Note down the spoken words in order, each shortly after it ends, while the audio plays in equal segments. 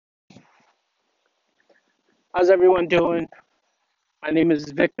How's everyone doing? My name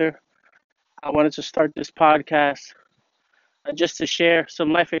is Victor. I wanted to start this podcast just to share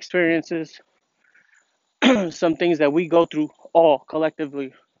some life experiences, some things that we go through all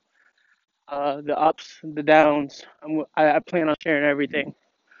collectively, the ups, the downs. I plan on sharing everything.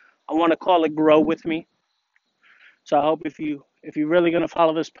 I want to call it "Grow with Me." So I hope if you're really gonna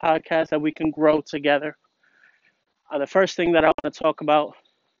follow this podcast, that we can grow together. The first thing that I want to talk about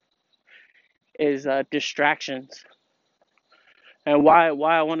is distractions, and why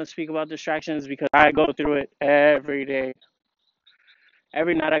I want to speak about distractions is because I go through it every day.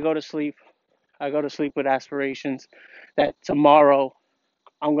 Every night I go to sleep with aspirations that tomorrow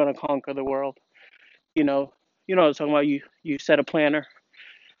I'm gonna conquer the world. You know, what I'm talking about. You set a planner.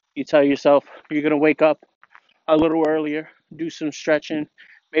 You tell yourself you're gonna wake up a little earlier, do some stretching,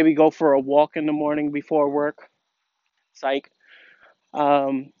 maybe go for a walk in the morning before work. Psych.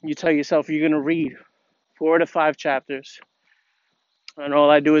 You tell yourself you're gonna read 4 to 5 chapters, and all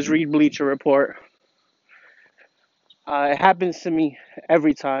I do is read Bleacher Report. It happens to me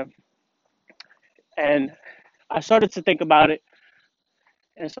every time, and I started to think about it,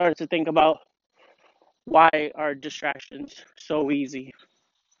 and started to think about why are distractions so easy?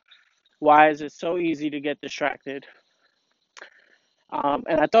 Why is it so easy to get distracted?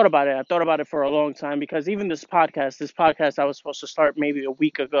 And I thought about it. I thought about it for a long time because even this podcast I was supposed to start maybe a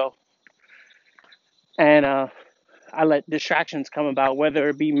week ago, and I let distractions come about, whether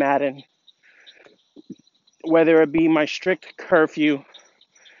it be Madden, whether it be my strict curfew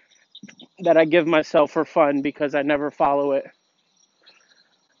that I give myself for fun because I never follow it,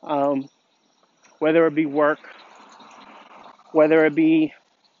 um, whether it be work, whether it be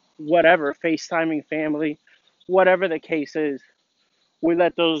whatever, FaceTiming family, whatever the case is, we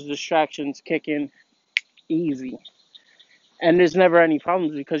let those distractions kick in easy. And there's never any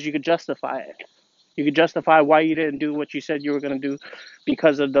problems because you could justify it. You could justify why you didn't do what you said you were going to do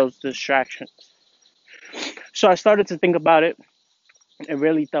because of those distractions. So I started to think about it and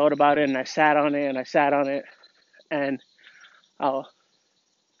really thought about it, and I sat on it and I sat on it. And uh,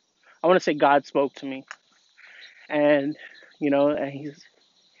 I want to say God spoke to me. And, and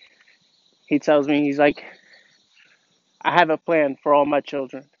he tells me, he's like, I have a plan for all my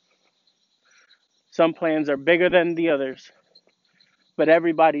children. Some plans are bigger than the others, but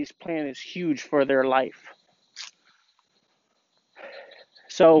everybody's plan is huge for their life.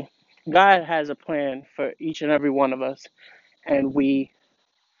 So God has a plan for each and every one of us, and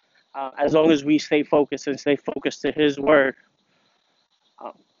as long as we stay focused and stay focused to His word,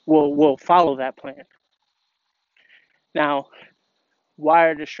 uh, we'll follow that plan. Now, why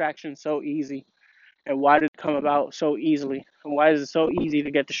are distractions so easy, and why did it come about so easily, and why is it so easy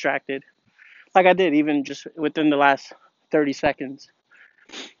to get distracted? Like I did, even just within the last 30 seconds.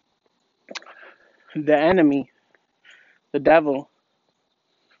 The enemy, the devil,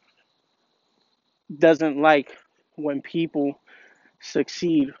 doesn't like when people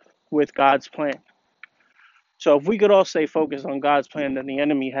succeed with God's plan. So if we could all stay focused on God's plan, then the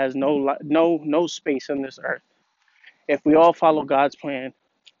enemy has no space on this earth. If we all follow God's plan,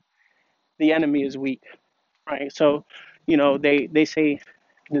 the enemy is weak, right? So, they say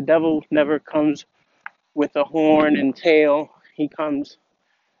the devil never comes with a horn and tail. He comes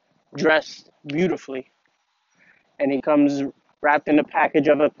dressed beautifully, and he comes wrapped in a package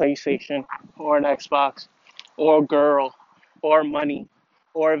of a PlayStation or an Xbox or a girl or money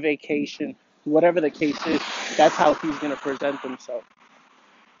or a vacation. Whatever the case is, that's how he's going to present himself.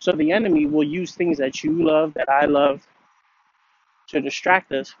 So the enemy will use things that you love, that I love, to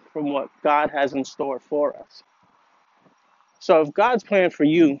distract us from what God has in store for us. So if God's plan for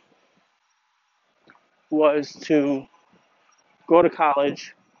you was to go to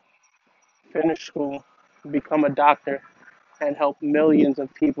college, finish school, become a doctor, and help millions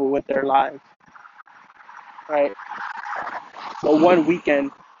of people with their lives, right? But one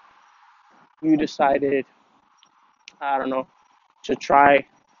weekend you decided, I don't know, to try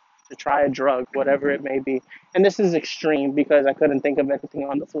a drug, whatever it may be. And this is extreme because I couldn't think of anything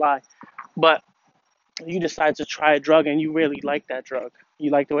on the fly. But you decide to try a drug and you really like that drug.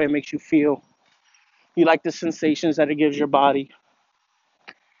 You like the way it makes you feel. You like the sensations that it gives your body.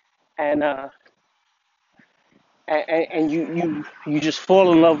 And you just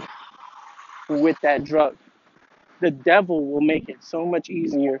fall in love with that drug. The devil will make it so much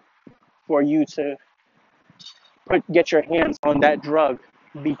easier for you to get your hands on that drug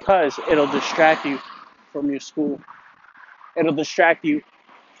because it'll distract you from your school. It'll distract you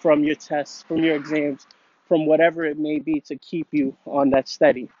from your tests, from your exams, from whatever it may be to keep you on that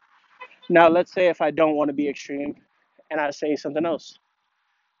steady. Now, let's say if I don't want to be extreme and I say something else.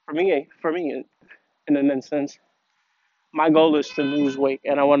 For me, in an instance. My goal is to lose weight,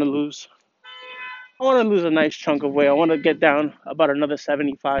 and I want to lose a nice chunk of weight. I want to get down about another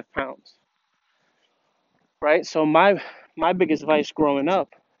 75 pounds, right? So my biggest vice growing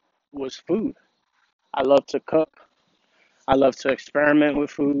up was food. I love to cook. I love to experiment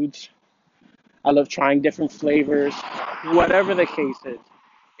with foods. I love trying different flavors, whatever the case is.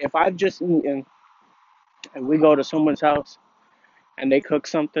 If I've just eaten and we go to someone's house and they cook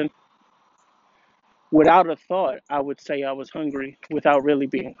something, without a thought, I would say I was hungry without really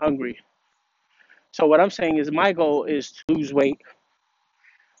being hungry. So what I'm saying is my goal is to lose weight.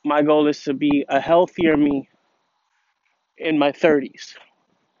 My goal is to be a healthier me in my 30s.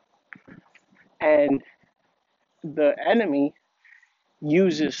 And the enemy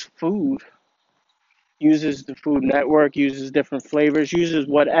uses food, uses the Food Network, uses different flavors, uses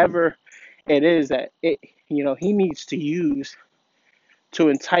whatever it is that he needs to use to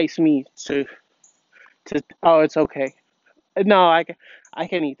entice me to oh, it's okay. No, I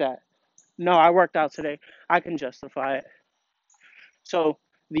can eat that. No, I worked out today. I can justify it. So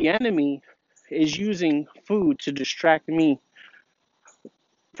the enemy is using food to distract me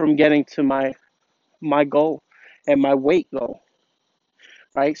from getting to my goal and my weight goal,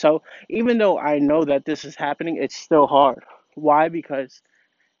 right? So even though I know that this is happening, it's still hard. Why? Because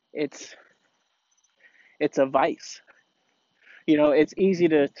it's it's a vice. It's easy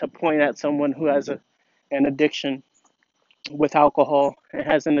to point at someone who has an addiction with alcohol and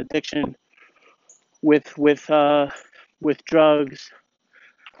has an addiction with drugs,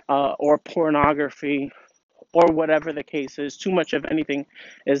 or pornography, or whatever the case is. Too much of anything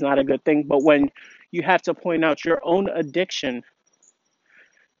is not a good thing. But when you have to point out your own addiction,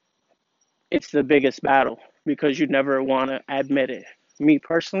 it's the biggest battle because you never want to admit it. Me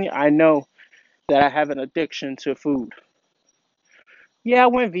personally, I know that I have an addiction to food. Yeah, I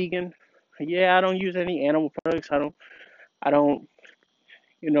went vegan. Yeah, I don't use any animal products. I don't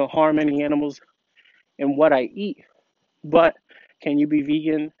harm any animals in what I eat. But can you be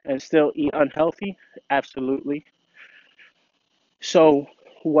vegan and still eat unhealthy? Absolutely. So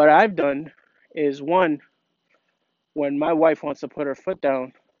what I've done is, one, when my wife wants to put her foot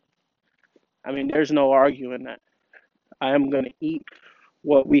down, I mean, there's no arguing that. I am going to eat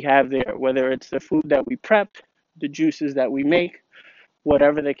what we have there, whether it's the food that we prepped, the juices that we make,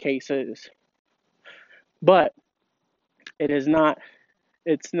 whatever the case is. But it is not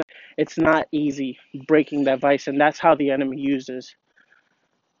it's not easy breaking that vice, and that's how the enemy uses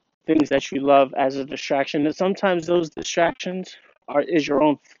things that you love as a distraction. And sometimes those distractions is your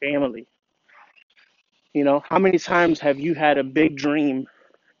own family. How many times have you had a big dream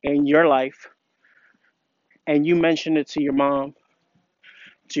in your life and you mention it to your mom,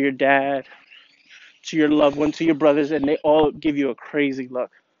 to your dad, to your loved one, to your brothers, and they all give you a crazy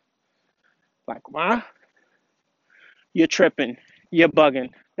look? Like, "Ma, you're tripping. You're bugging.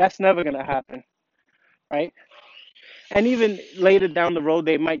 That's never going to happen," right? And even later down the road,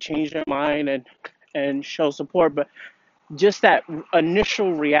 they might change their mind and show support. But just that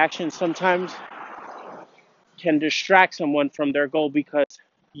initial reaction sometimes can distract someone from their goal because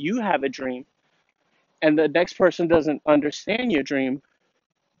you have a dream and the next person doesn't understand your dream.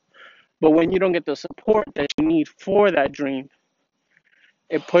 But when you don't get the support that you need for that dream,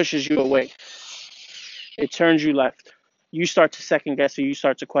 it pushes you away. It turns you left. You start to second guess it. You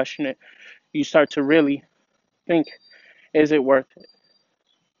start to question it. You start to really think, is it worth it?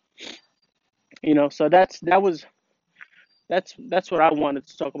 So that's what I wanted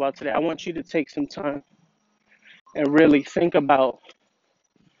to talk about today. I want you to take some time and really think about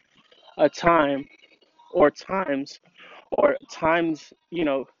a time or times,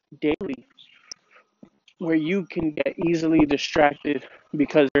 daily, where you can get easily distracted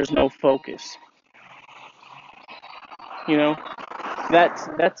because there's no focus. You know, that's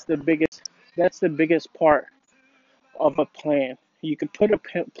the biggest part of a plan. You can put a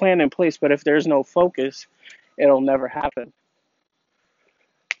plan in place, but if there's no focus, it'll never happen.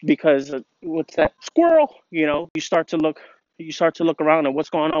 Because what's that squirrel? You start to look around at what's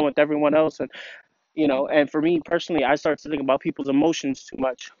going on with everyone else, and for me personally, I start to think about people's emotions too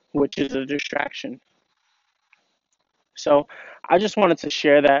much, which is a distraction. So I just wanted to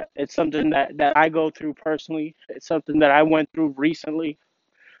share that. It's something that I go through personally. It's something that I went through recently,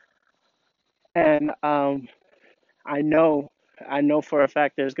 and I know, I know for a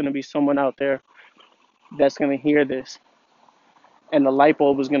fact there's going to be someone out there that's going to hear this, and the light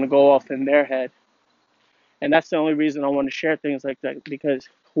bulb is going to go off in their head. And that's the only reason I want to share things like that, because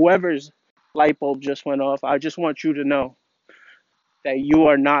whoever's light bulb just went off, I just want you to know that you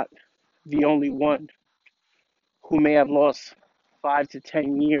are not the only one who may have lost 5 to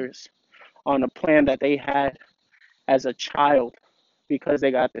 10 years on a plan that they had as a child because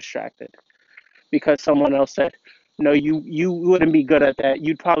they got distracted. Because someone else said, no, you wouldn't be good at that.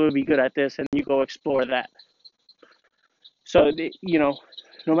 You'd probably be good at this, and you go explore that. So,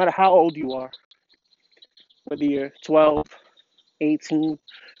 no matter how old you are, whether you're 12, 18,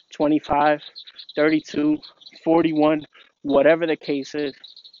 25, 32, 41, whatever the case is,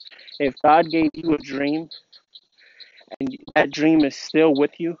 if God gave you a dream and that dream is still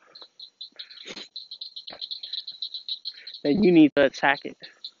with you, then you need to attack it.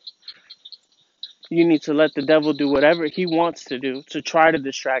 You need to let the devil do whatever he wants to do to try to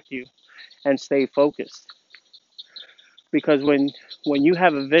distract you and stay focused. Because when you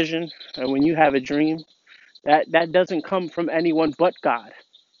have a vision and when you have a dream, that doesn't come from anyone but God.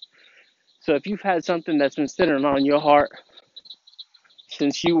 So if you've had something that's been sitting on your heart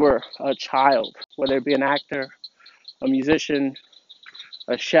since you were a child, whether it be an actor, a musician,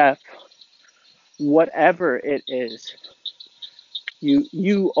 a chef, whatever it is,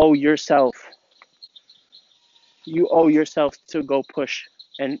 you owe yourself to go push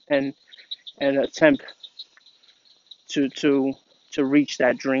and attempt to to to reach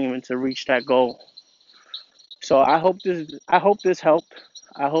that dream and to reach that goal. So I hope this helped.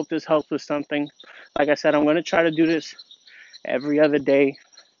 I hope this helped with something. Like I said, I'm going to try to do this every other day,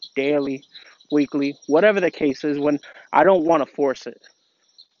 daily, weekly, whatever the case is. When I don't want to force it,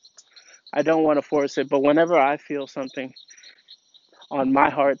 I don't want to force it. But whenever I feel something on my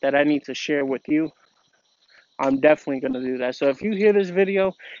heart that I need to share with you, I'm definitely going to do that. So if you hear this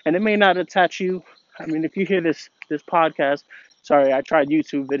video, and it may not attach you, I mean, if you hear this podcast, sorry, I tried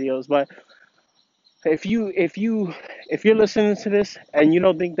YouTube videos, but if you're listening to this and you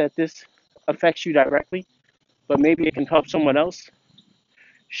don't think that this affects you directly, but maybe it can help someone else,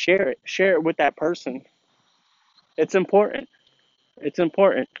 share it with that person. It's important. It's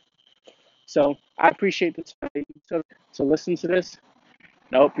important. So I appreciate the time that you took to listen to this,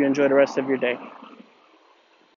 and I hope you enjoy the rest of your day.